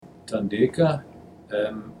Tandeka.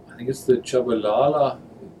 I think it's the Chabalala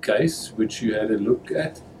case which you had a look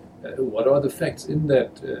at. What are the facts in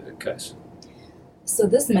that case? So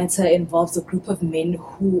this matter involves a group of men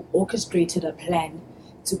who orchestrated a plan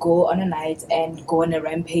to go on a night and go on a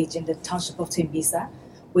rampage in the township of Tembisa,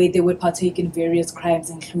 where they would partake in various crimes,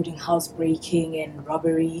 including housebreaking and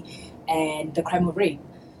robbery and the crime of rape.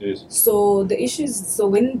 Yes. So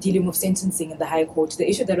when dealing with sentencing in the High Court, the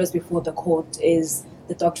issue that was before the court is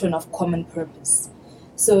the doctrine of common purpose.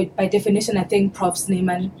 So by definition, I think Prof.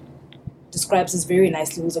 Snyman describes this very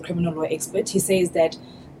nicely, who's a criminal law expert. He says that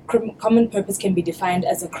common purpose can be defined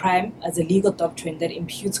as a crime, as a legal doctrine that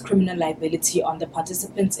imputes criminal liability on the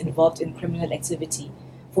participants involved in criminal activity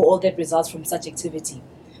for all that results from such activity.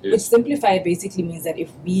 Yes. Which simplified basically means that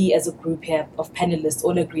if we as a group here of panelists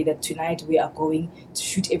all agree that tonight we are going to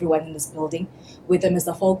shoot everyone in this building, whether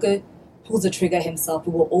Mr. Volker pulls the trigger himself,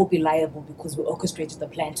 we will all be liable because we orchestrated the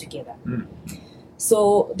plan together.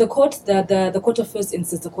 So the court of first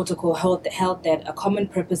instance, the court of law held that a common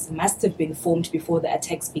purpose must have been formed before the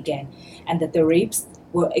attacks began, and that the rapes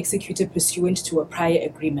were executed pursuant to a prior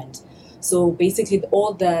agreement. So basically,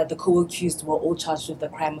 all the co-accused were all charged with the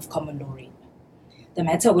crime of common law rape. The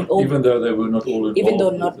matter with all, even though they were not all involved,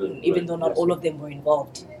 even though not all of them were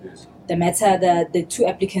involved. Yes. The matter, the two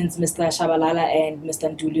applicants, Mr. Shabalala and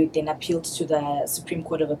Mr. Ndulu, then appealed to the Supreme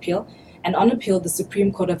Court of Appeal. And on appeal, the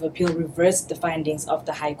Supreme Court of Appeal reversed the findings of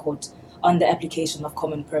the High Court on the application of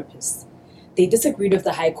common purpose. They disagreed with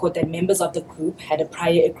the High Court that members of the group had a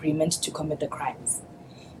prior agreement to commit the crimes.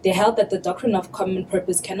 They held that the doctrine of common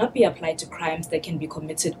purpose cannot be applied to crimes that can be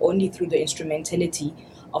committed only through the instrumentality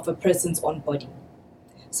of a person's own body.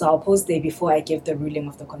 So I'll pause there before I give the ruling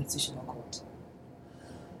of the Constitutional Court.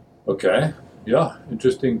 Okay, yeah,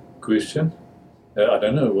 interesting question. I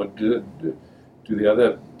don't know, what do the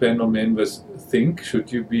other panel members think?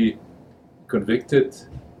 Should you be convicted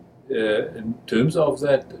in terms of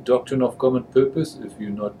that doctrine of common purpose if you're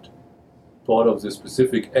not part of the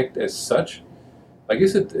specific act as such? I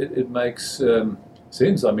guess it makes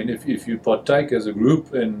sense. I mean, if you partake as a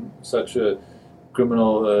group in such a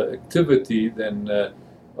criminal activity, then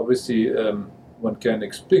obviously one can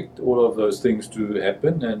expect all of those things to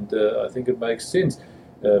happen, and I think it makes sense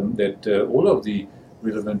that all of the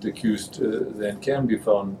relevant accused then can be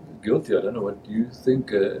found guilty. I don't know, what do you think,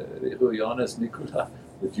 Janus, Nicola?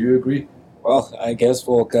 Would you agree? Well, I guess,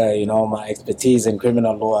 Volker, my expertise in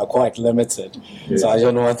criminal law are quite limited, Yes. so I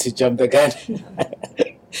don't want to jump the gun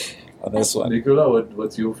on this one. Nicola,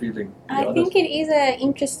 what's your feeling? I Janus? think it is an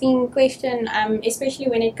interesting question, especially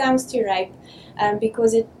when it comes to rape,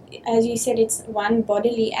 because it, as you said, it's one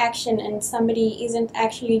bodily action and somebody isn't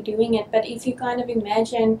actually doing it. But if you kind of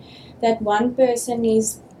imagine that one person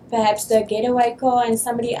is perhaps the getaway car and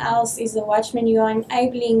somebody else is the watchman, you are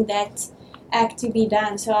enabling that act to be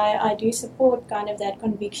done. So I do support kind of that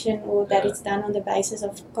conviction, or that it's done on the basis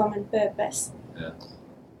of common purpose.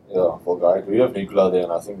 Yeah, Volker, I agree with Nicola there,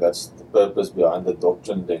 and I think that's the purpose behind the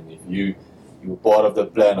doctrine then. If you were part of the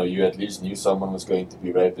plan, or you at least knew someone was going to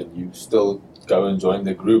be raped, and you still go and join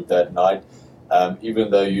the group that night,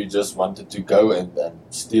 even though you just wanted to go and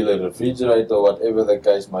steal a refrigerator or whatever the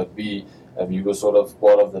case might be, you were sort of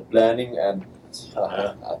part of the planning, and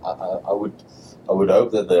I would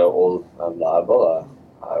hope that they are all liable.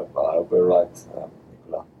 I hope we're right,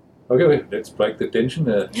 Nicola. Okay, wait, let's break the tension.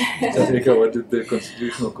 Nika, what did the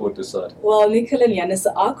Constitutional Court decide? Well, Nicola and Janus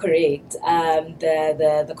are correct.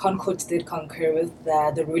 The Con Court did concur with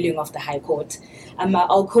the ruling of the High Court.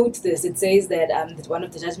 I'll quote this. It says that one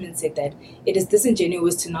of the judgments said that it is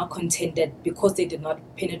disingenuous to now contend that because they did not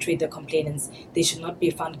penetrate the complainants, they should not be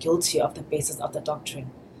found guilty of the basis of the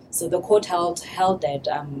doctrine. So the court held that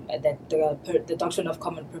the doctrine of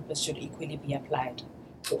common purpose should equally be applied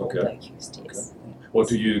to all the accused. Yes. Or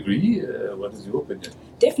do you agree? What is your opinion?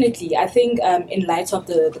 Definitely. I think in light of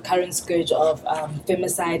the current scourge of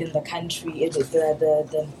femicide in the country,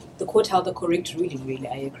 the court held the correct ruling, really.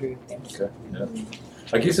 I agree with them. Okay, yeah.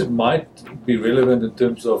 I guess it might be relevant in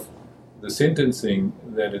terms of the sentencing,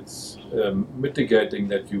 that it's mitigating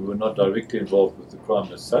that you were not directly involved with the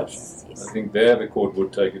crime as such. Yes. I think there the court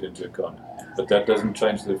would take it into account. But that doesn't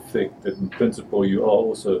change the fact that in principle you are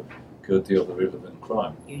also guilty of the relevant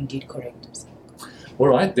crime. You're indeed correct. All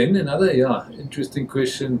right, then another interesting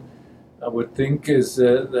question I would think is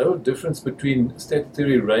the whole difference between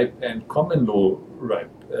statutory rape and common law rape.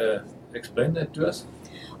 Explain that to us.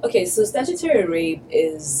 Okay, so statutory rape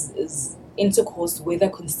is intercourse, whether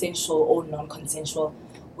consensual or non-consensual,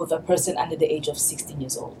 with a person under the age of 16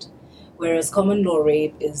 years old. Whereas common law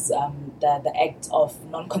rape is the act of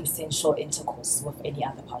non-consensual intercourse with any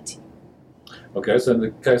other party. Okay, so in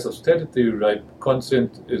the case of statutory rape,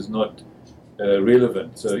 consent is not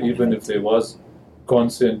relevant. So It's not even if there was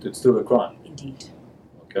consent, it's still a crime. Indeed.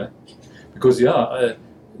 Okay, because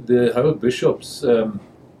the Howard Bishop's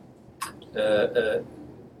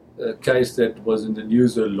case that was in the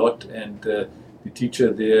news a lot, and the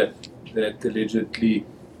teacher there that allegedly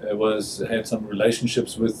had some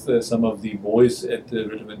relationships with some of the boys at the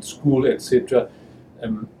relevant school, etc.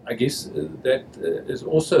 I guess that is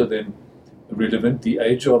also then relevant. The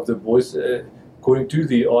age of the boys, according to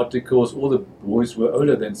the articles, all the boys were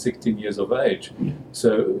older than 16 years of age.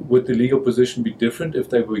 So would the legal position be different if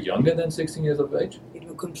they were younger than 16 years of age? It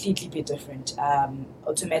will completely be different.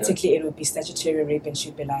 Automatically, it would be statutory rape and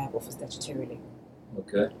she'd be liable for statutory rape.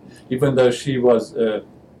 Okay. Even though she was a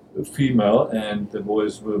female and the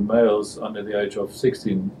boys were males under the age of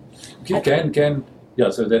 16,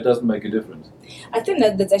 so that doesn't make a difference. I think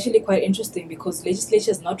that's actually quite interesting because legislature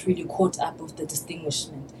is not really caught up with the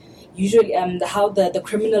distinguishment. Usually, how the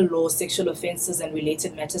Criminal Law Sexual Offences and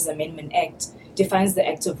Related Matters Amendment Act defines the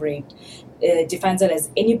act of rape. Defines it as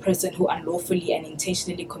any person who unlawfully and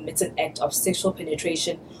intentionally commits an act of sexual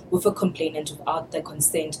penetration with a complainant without the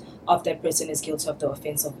consent of that person is guilty of the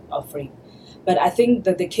offence of rape. But I think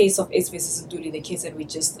that the case of S versus Ntuli, the case that we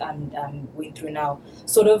just went through now,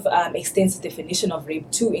 sort of extends the definition of rape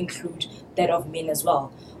to include that of men as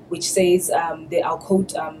well, which says, I'll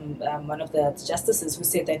quote one of the justices who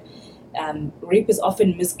said that rape is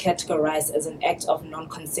often miscategorized as an act of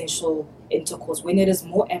non-consensual intercourse when it is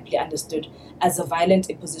more aptly understood as a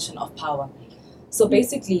violent imposition of power. So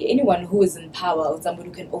basically, anyone who is in power or somebody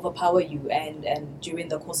who can overpower you and during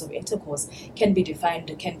the course of intercourse can be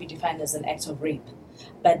defined as an act of rape.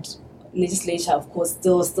 But legislature, of course,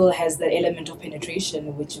 still has the element of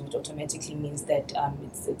penetration, which automatically means that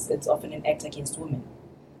it's often an act against women.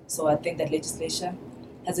 So I think that legislature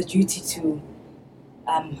has a duty to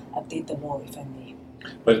update the law, if I may.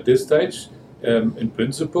 But at this stage, in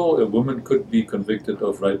principle, a woman could be convicted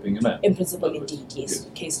of raping a man. In principle, indeed, yes.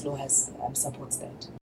 Case law supports that.